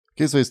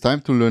Okay, so it's time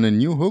to learn a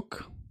new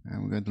hook,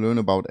 and we're going to learn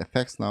about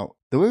effects now.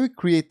 The way we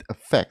create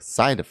effects,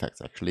 side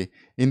effects actually,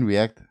 in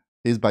React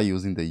is by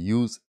using the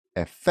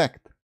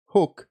useEffect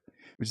hook,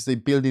 which is a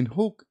built-in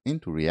hook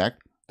into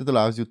React that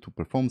allows you to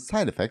perform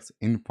side effects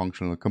in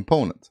functional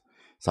components.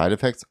 Side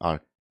effects are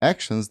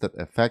actions that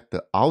affect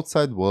the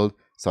outside world,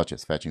 such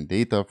as fetching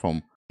data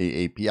from an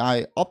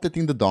API,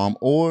 updating the DOM,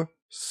 or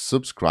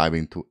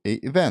subscribing to an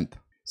event.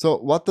 So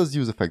what does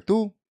useEffect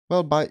do?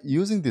 Well, by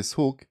using this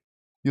hook,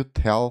 you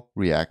tell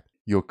React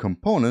your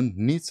component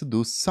needs to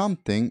do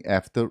something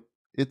after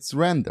its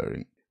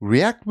rendering.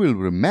 React will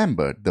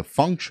remember the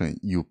function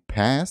you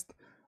passed,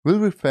 will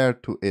refer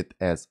to it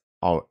as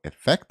our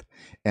effect,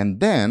 and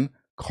then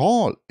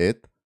call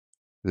it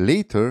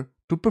later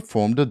to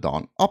perform the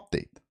done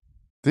update.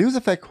 The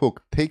useEffect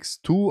hook takes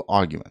two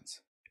arguments: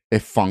 a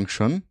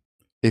function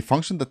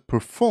that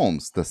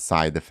performs the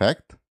side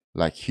effect,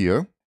 like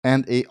here,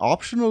 and an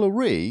optional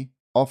array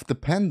of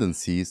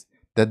dependencies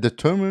that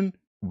determine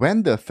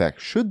when the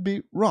effect should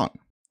be run.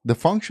 The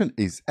function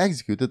is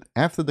executed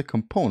after the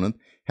component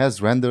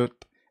has rendered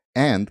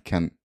and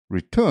can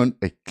return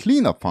a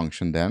cleanup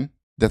function then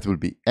that will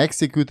be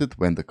executed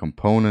when the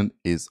component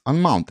is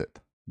unmounted.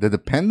 The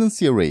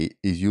dependency array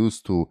is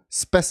used to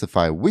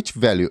specify which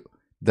value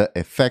the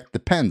effect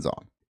depends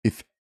on.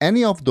 If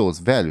any of those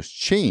values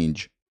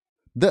change,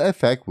 the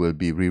effect will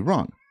be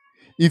rerun.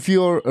 If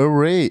your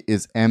array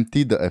is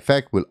empty, the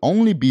effect will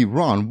only be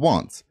run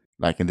once,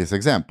 like in this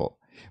example,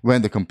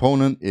 when the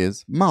component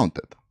is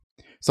mounted.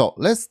 So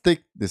let's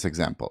take this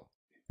example.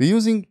 We're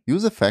using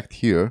useEffect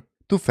here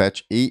to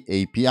fetch a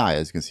API.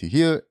 As you can see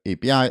here,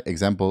 API,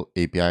 example,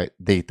 API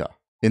data.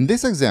 In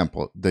this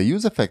example, the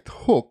useEffect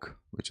hook,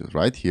 which is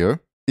right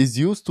here, is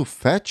used to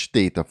fetch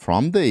data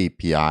from the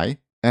API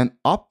and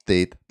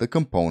update the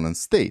component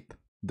state.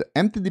 The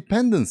empty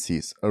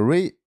dependencies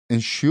array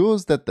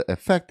ensures that the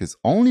effect is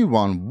only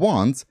run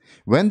once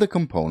when the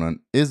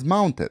component is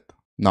mounted.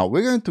 Now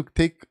we're going to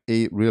take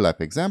a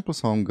real-life example,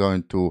 so I'm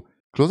going to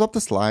close up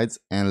the slides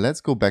and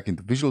let's go back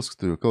into Visual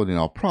Studio Code in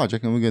our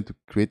project, and we're going to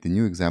create a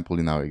new example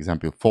in our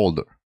example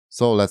folder.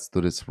 So let's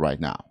do this right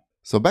now.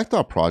 So back to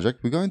our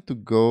project, we're going to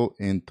go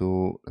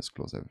into, let's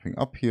close everything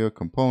up here,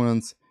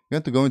 components. We're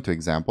going to go into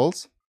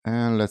examples,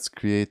 and let's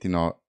create in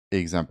our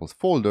examples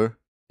folder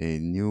a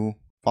new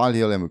file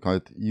here, and we call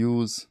it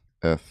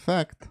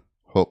useEffect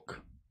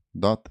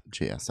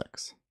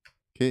hook.jsx.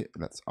 Okay,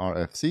 that's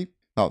RFC.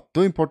 Now,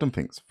 two important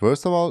things.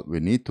 First of all,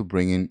 we need to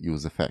bring in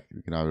useEffect.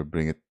 We can either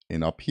bring it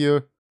in up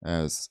here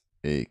as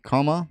a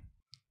comma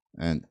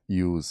and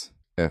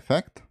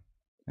useEffect,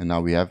 and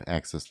now we have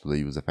access to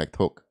the useEffect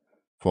hook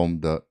from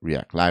the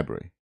React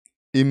library.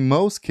 In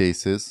most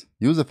cases,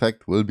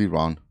 useEffect will be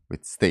run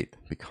with state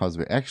because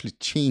we're actually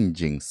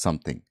changing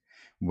something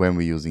when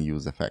we're using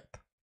useEffect.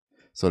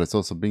 So let's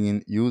also bring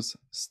in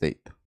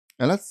useState.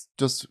 And let's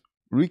just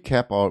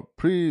recap our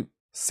pretty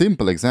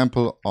simple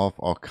example of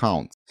our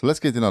count. So let's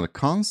get another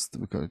const.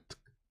 We're going to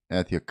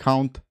add here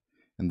count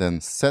and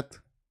then set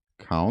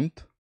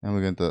count. And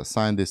we're going to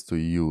assign this to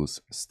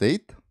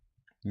useState.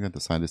 We're going to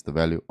assign this the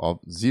value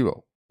of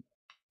 0.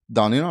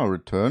 Down in our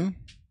return,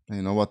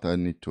 you know what? I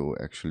need to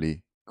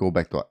actually go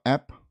back to our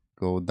app,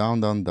 go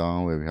down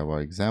where we have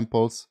our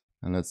examples.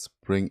 And let's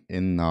bring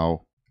in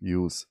now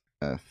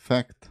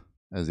useEffect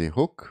as a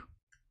hook.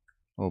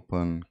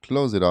 Open,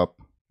 close it up,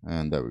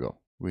 and there we go.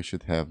 We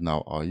should have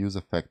now our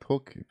useEffect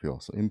hook. If we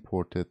also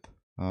import it,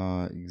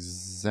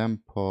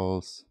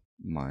 examples,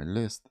 my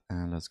list,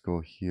 and let's go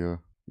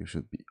here. You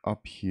should be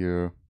up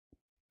here,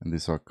 and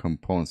these are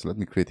components. So let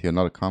me create here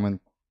another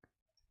comment,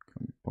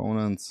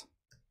 components,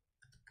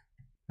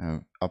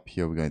 and up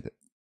here we're going to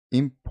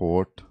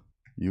import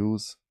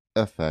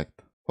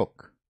useEffect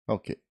hook.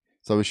 Okay,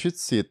 so we should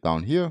see it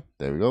down here.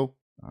 There we go.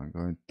 I'm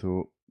going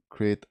to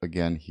create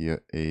again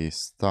here a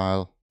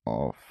style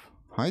of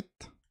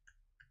height.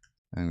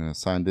 I'm going to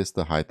assign this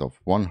the height of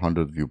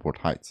 100 viewport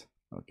heights.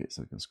 Okay,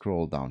 so you can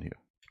scroll down here.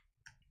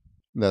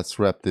 Let's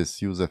wrap this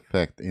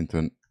useEffect into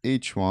an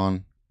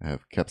H1. I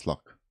have caps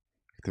lock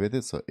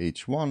activated, so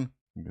H1.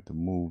 I'm going to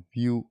move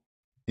view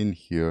in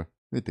here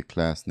with the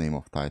class name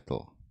of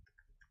title.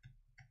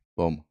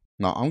 Boom.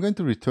 Now I'm going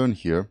to return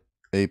here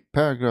a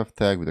paragraph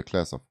tag with a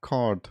class of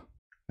card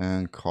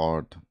and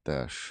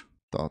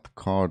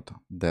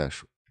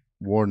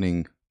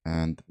card-warning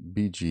and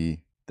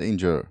bg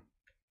danger.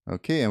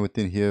 Okay, and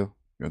within here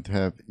we're going to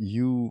have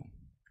you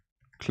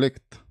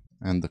clicked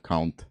and the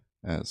count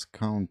as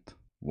count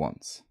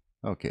once.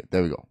 Okay,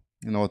 there we go.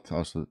 You know what?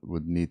 Also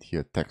would need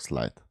here text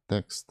light.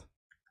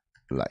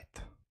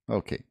 Okay,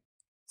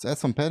 let's add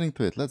some padding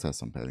to it. Let's add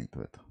some padding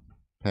to it.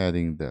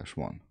 Padding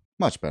 -1.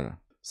 Much better.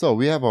 So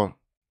we have our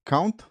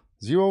count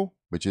 0,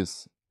 which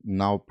is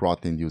now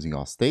brought in using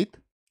our state.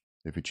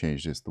 If we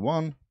change this to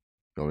 1,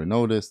 you already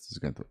know this is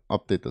going to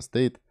update the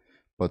state,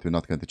 but we're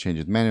not going to change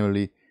it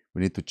manually.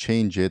 We need to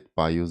change it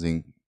by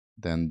using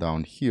then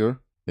down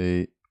here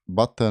a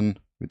button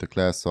with the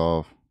class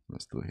of,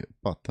 let's do here,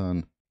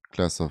 button,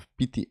 class of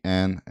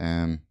btn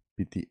and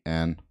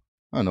btn.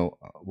 I don't know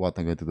what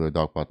I'm going to do a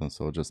dog button,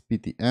 so just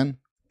btn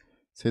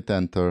Let's hit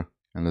enter,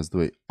 and let's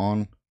do a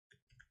on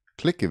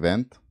click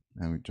event,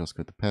 and we're just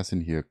going to pass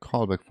in here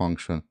callback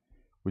function,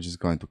 which is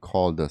going to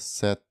call the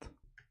set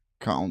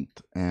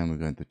count, and we're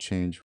going to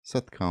change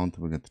set count.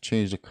 We're going to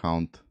change the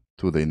count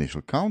to the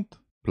initial count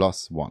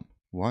plus 1.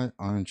 Why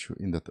aren't you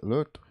in that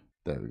alert?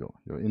 There we go.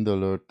 You're in the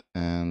alert,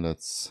 and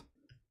let's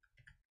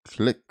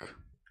click.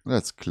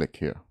 Let's click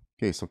here.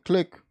 Okay, so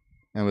click,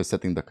 and we're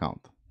setting the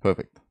count.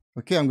 Perfect.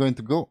 Okay, I'm going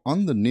to go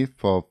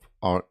underneath of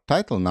our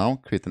title now,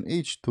 create an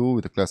h2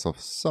 with a class of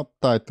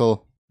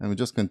subtitle, and we're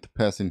just going to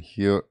pass in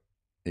here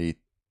a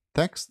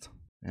text,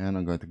 and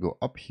I'm going to go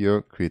up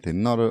here, create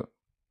another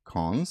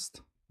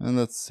const, and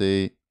let's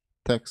say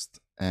text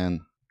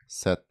and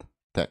set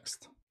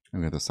text.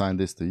 I'm going to assign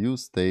this to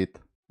use state,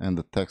 and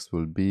the text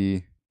will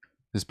be,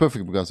 this is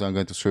perfect because I'm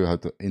going to show you how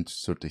to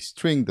insert a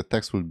string. The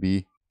text will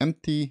be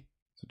empty,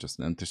 so just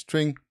an empty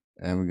string,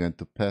 and we're going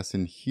to pass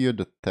in here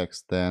the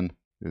text then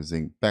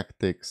using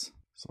backticks.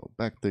 So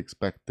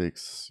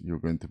backticks, you're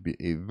going to be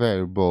a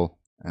variable,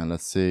 and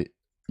let's say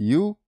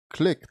you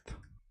clicked,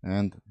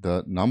 and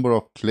the number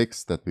of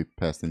clicks that we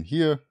passed in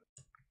here,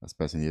 let's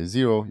pass in here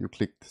 0, you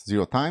clicked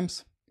 0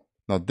 times.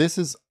 Now this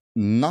is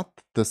not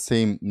the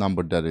same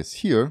number that is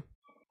here.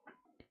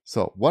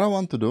 So what I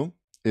want to do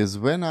is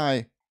when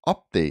I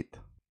update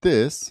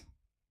this,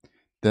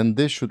 then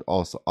this should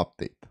also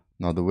update.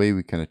 Now the way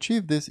we can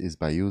achieve this is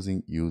by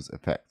using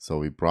useEffect. So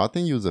we brought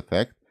in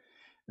useEffect,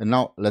 and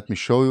now let me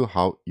show you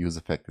how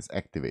useEffect is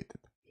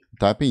activated.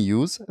 Type in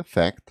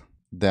useEffect,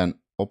 then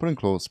open and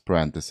close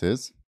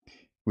parentheses.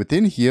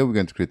 Within here, we're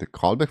going to create a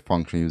callback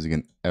function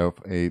using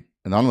an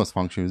anonymous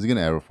function using an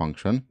arrow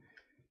function.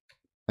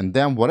 And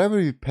then whatever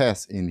we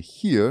pass in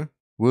here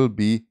will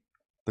be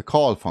the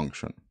call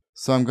function.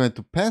 So I'm going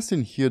to pass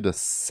in here the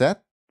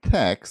set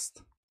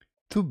text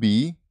to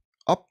be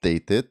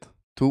updated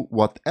to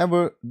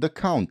whatever the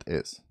count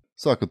is.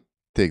 So I could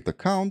take the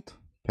count,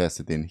 pass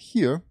it in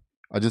here.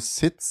 I just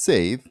hit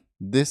save,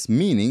 this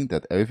meaning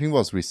that everything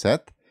was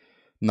reset.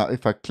 Now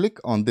if I click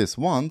on this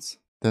once,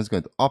 then it's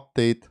going to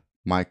update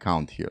my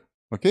count here.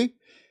 Okay?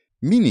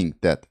 Meaning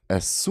that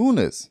as soon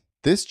as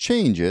this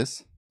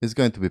changes, it's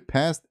going to be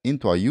passed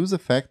into our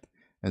useEffect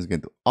and it's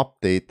going to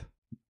update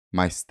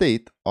my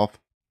state of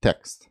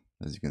text,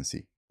 as you can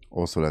see.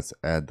 Also, let's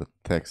add the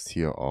text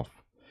here of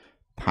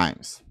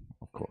times,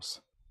 of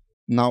course.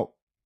 Now,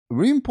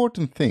 really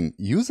important thing,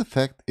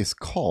 useEffect is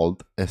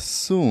called as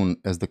soon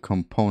as the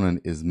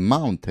component is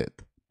mounted.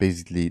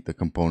 Basically, the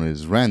component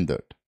is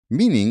rendered.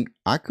 Meaning,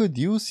 I could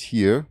use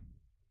here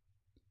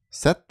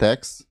set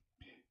text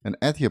and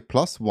add here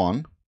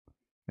 +1.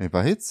 And if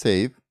I hit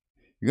save,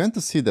 you're going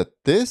to see that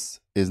this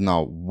is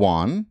now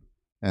 1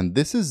 and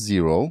this is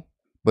 0.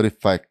 But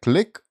if I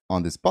click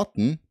on this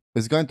button,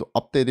 it's going to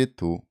update it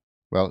to,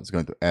 well, it's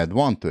going to add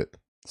 1 to it.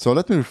 So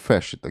let me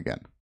refresh it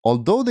again.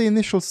 Although the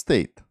initial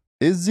state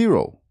is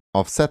 0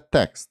 of set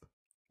text,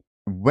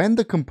 when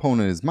the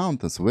component is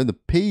mounted, so when the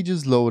page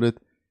is loaded,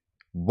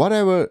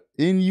 whatever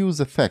in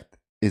useEffect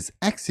is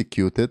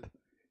executed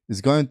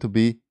is going to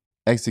be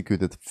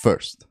executed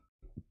first.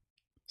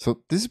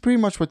 So this is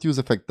pretty much what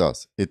useEffect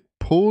does. It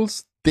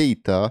pulls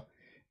data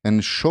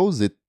and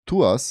shows it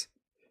to us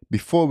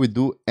before we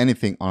do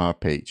anything on our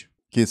page.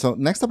 Okay, so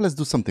next up, let's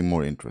do something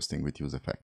more interesting with useEffect.